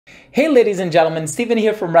Hey ladies and gentlemen, Steven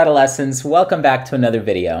here from Redolessence. Welcome back to another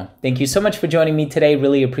video. Thank you so much for joining me today.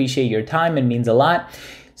 Really appreciate your time. It means a lot.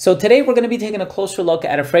 So today we're going to be taking a closer look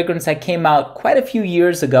at a fragrance that came out quite a few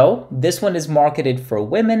years ago. This one is marketed for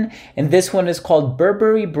women, and this one is called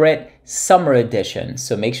Burberry Brit Summer Edition.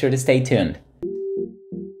 So make sure to stay tuned.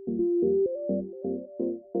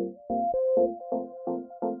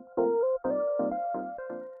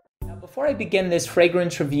 Before I begin this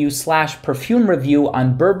fragrance review slash perfume review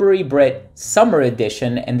on Burberry Brit Summer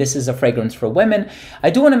Edition, and this is a fragrance for women, I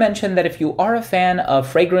do want to mention that if you are a fan of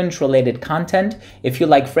fragrance related content, if you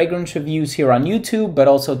like fragrance reviews here on YouTube, but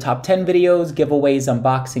also top 10 videos, giveaways,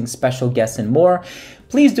 unboxing, special guests, and more,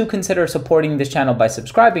 please do consider supporting this channel by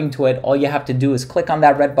subscribing to it. All you have to do is click on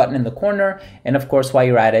that red button in the corner. And of course, while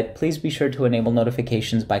you're at it, please be sure to enable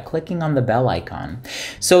notifications by clicking on the bell icon.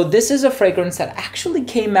 So this is a fragrance that actually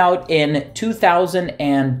came out in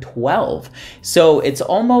 2012. So it's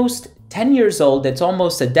almost 10 years old, it's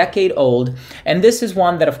almost a decade old, and this is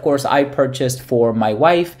one that of course I purchased for my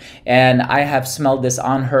wife, and I have smelled this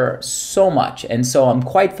on her so much, and so I'm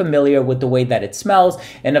quite familiar with the way that it smells.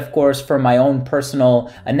 And of course, for my own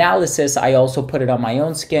personal analysis, I also put it on my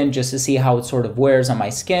own skin just to see how it sort of wears on my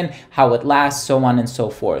skin, how it lasts, so on and so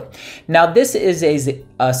forth. Now this is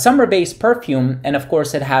a summer-based perfume, and of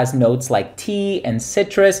course it has notes like tea and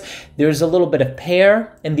citrus. There's a little bit of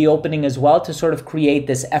pear in the opening as well to sort of create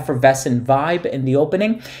this effervescent vibe in the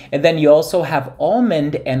opening. And then you also have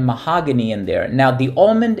almond and mahogany in there. Now the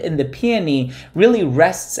almond and the peony really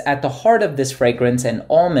rests at the heart of this fragrance, and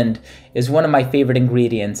almond is one of my favorite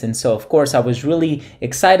ingredients. And so of course I was really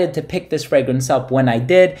excited to pick this fragrance up when I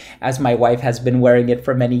did, as my wife has been wearing it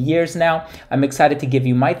for many years now. I'm excited to give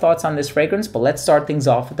you my thoughts on this fragrance, but let's start things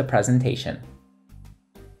off with the presentation.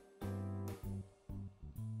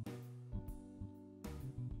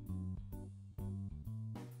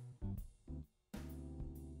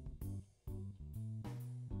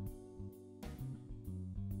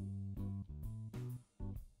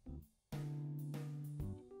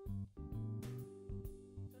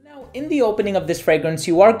 In the opening of this fragrance,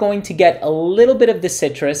 you are going to get a little bit of the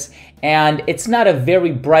citrus, and it's not a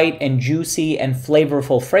very bright and juicy and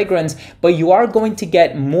flavorful fragrance, but you are going to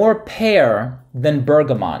get more pear than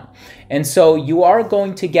bergamot. And so you are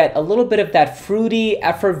going to get a little bit of that fruity,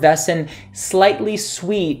 effervescent, slightly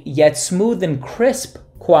sweet, yet smooth and crisp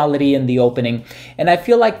quality in the opening. And I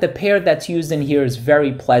feel like the pear that's used in here is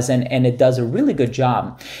very pleasant, and it does a really good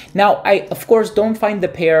job. Now, I of course don't find the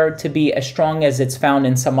pear to be as strong as it's found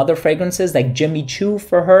in some other fragrances like Jimmy Choo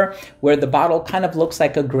for her, where the bottle kind of looks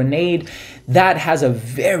like a grenade. That has a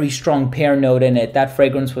very strong pear note in it. That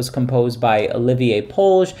fragrance was composed by Olivier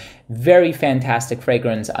Polge. Very fantastic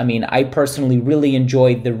fragrance. I mean, I personally really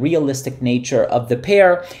enjoyed the realistic nature of the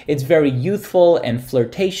pear. It's very youthful and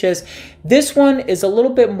flirtatious. This one is a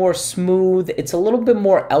little bit more smooth. It's a little bit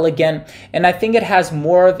more elegant, and I think it has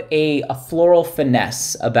more of a floral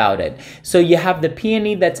finesse about it. So you have the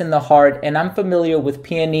peony that's in the heart, and I'm familiar with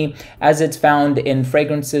peony as it's found in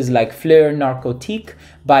fragrances like Fleur Narcotique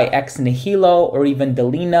by Ex Nihilo, or even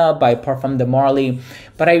Delina by Parfum de Marly.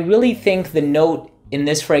 But I really think the note in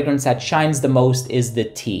this fragrance that shines the most is the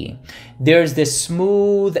tea. There's this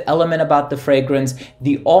smooth element about the fragrance.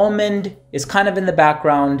 The almond is kind of in the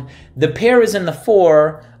background. The pear is in the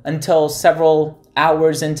fore until several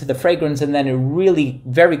hours into the fragrance, and then it really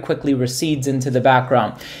very quickly recedes into the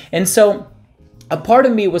background. And so a part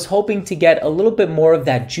of me was hoping to get a little bit more of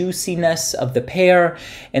that juiciness of the pear,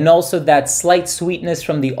 and also that slight sweetness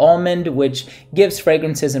from the almond, which gives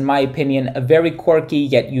fragrances, in my opinion, a very quirky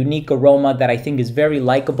yet unique aroma that I think is very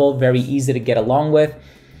likable, very easy to get along with.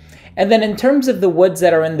 And then in terms of the woods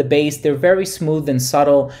that are in the base, they're very smooth and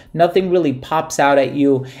subtle. Nothing really pops out at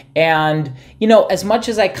you. And, you know, as much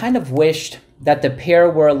as I kind of wished that the pear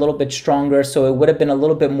were a little bit stronger, so it would have been a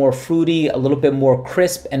little bit more fruity, a little bit more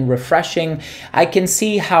crisp and refreshing, I can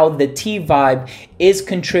see how the tea vibe is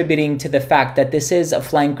contributing to the fact that this is a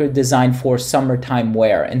flanker designed for summertime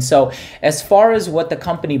wear. And so as far as what the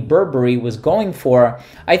company Burberry was going for,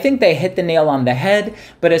 I think they hit the nail on the head.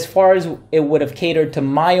 But as far as it would have catered to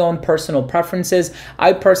my own personal preferences,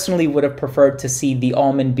 I personally would have preferred to see the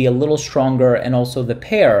almond be a little stronger, and also the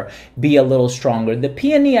pear be a little stronger. The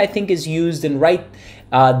peony, I think, is used in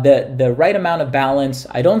the right amount of balance.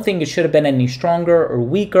 I don't think it should have been any stronger or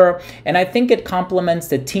weaker, and I think it complements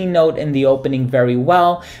the tea note in the opening very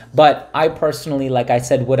well. But I personally, like I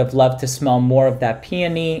said, would have loved to smell more of that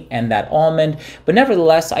peony and that almond. But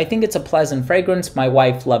nevertheless, I think it's a pleasant fragrance. My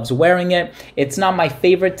wife loves wearing it. It's not my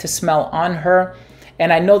favorite to smell on her,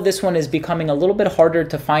 and I know this one is becoming a little bit harder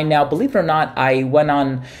to find now. Believe it or not, I went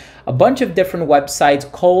on a bunch of different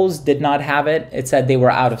websites. Kohl's did not have it. It said they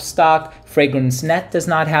were out of stock. Fragrance Net does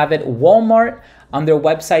not have it. Walmart, on their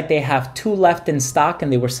website, they have 2 left in stock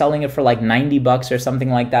and they were selling it for like 90 bucks or something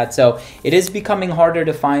like that. So it is becoming harder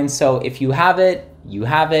to find. So if you have it, you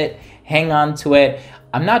have it, hang on to it.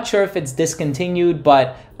 I'm not sure if it's discontinued,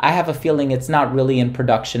 but I have a feeling it's not really in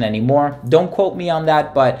production anymore. Don't quote me on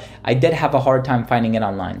that, but I did have a hard time finding it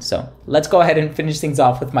online. So let's go ahead and finish things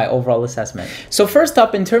off with my overall assessment. So first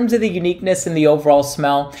up, in terms of the uniqueness and the overall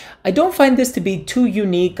smell, I don't find this to be too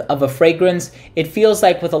unique of a fragrance. It feels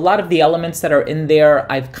like with a lot of the elements that are in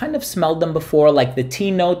there, I've kind of smelled them before, like the tea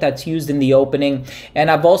note that's used in the opening. And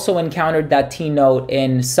I've also encountered that tea note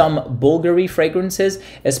in some Bulgari fragrances,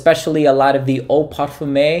 especially a lot of the Eau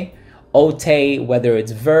Parfumée, Ote, whether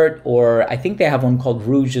it's Vert, or I think they have one called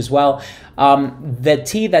Rouge as well. The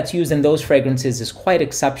tea that's used in those fragrances is quite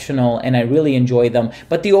exceptional and I really enjoy them.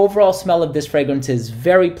 But the overall smell of this fragrance is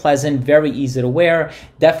very pleasant, very easy to wear,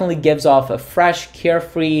 definitely gives off a fresh,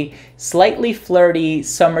 carefree, slightly flirty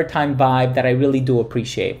summertime vibe that I really do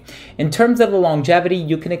appreciate. In terms of the longevity,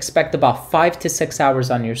 you can expect about 5 to 6 hours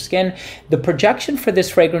on your skin. The projection for this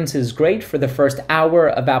fragrance is great for the first hour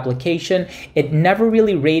of application. It never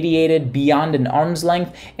really radiated beyond an arm's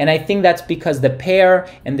length, and I think that's because the pear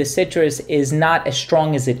and the citrus is not as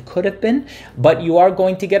strong as it could have been, but you are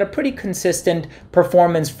going to get a pretty consistent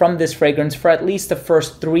performance from this fragrance for at least the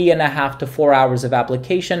first 3.5 to 4 hours of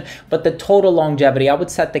application, but the total longevity, I would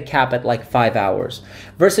set the cap at like 5 hours.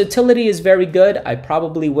 Versatility is very good. I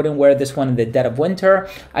probably wouldn't wear this one in the dead of winter.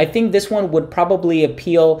 I think this one would probably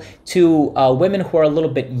appeal to women who are a little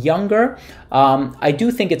bit younger. I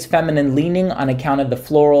do think it's feminine leaning on account of the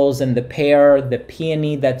florals and the pear, the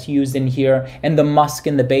peony that's used in here, and the musk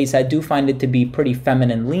in the base. I do find it to be pretty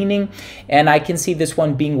feminine leaning, and I can see this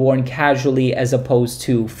one being worn casually as opposed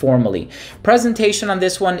to formally. Presentation on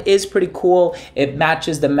this one is pretty cool. It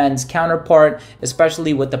matches the men's counterpart,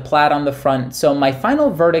 especially with the plaid on the front. So my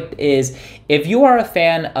final verdict is, if you are a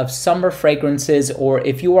fan of summer fragrances, or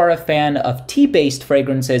if you are a fan of tea-based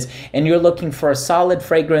fragrances and you're looking for a solid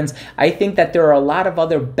fragrance, I think that there are a lot of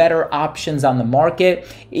other better options on the market.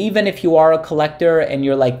 Even if you are a collector and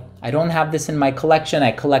you're like, I don't have this in my collection,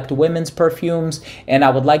 I collect women's perfumes and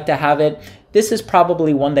I would like to have it, this is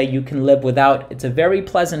probably one that you can live without. It's a very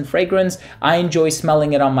pleasant fragrance. I enjoy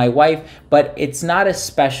smelling it on my wife, but it's not as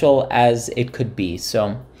special as it could be.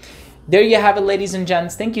 So there you have it, ladies and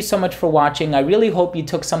gents. Thank you so much for watching. I really hope you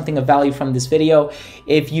took something of value from this video.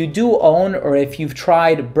 If you do own, or if you've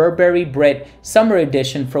tried Burberry Brit Summer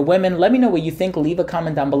Edition for women, let me know what you think. Leave a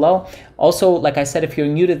comment down below. Also, like I said, if you're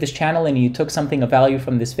new to this channel and you took something of value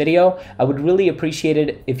from this video, I would really appreciate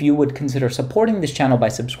it if you would consider supporting this channel by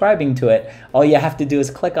subscribing to it. All you have to do is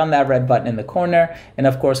click on that red button in the corner. And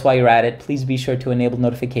of course, while you're at it, please be sure to enable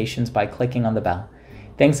notifications by clicking on the bell.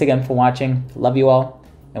 Thanks again for watching. Love you all,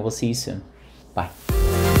 and we'll see you soon. Bye.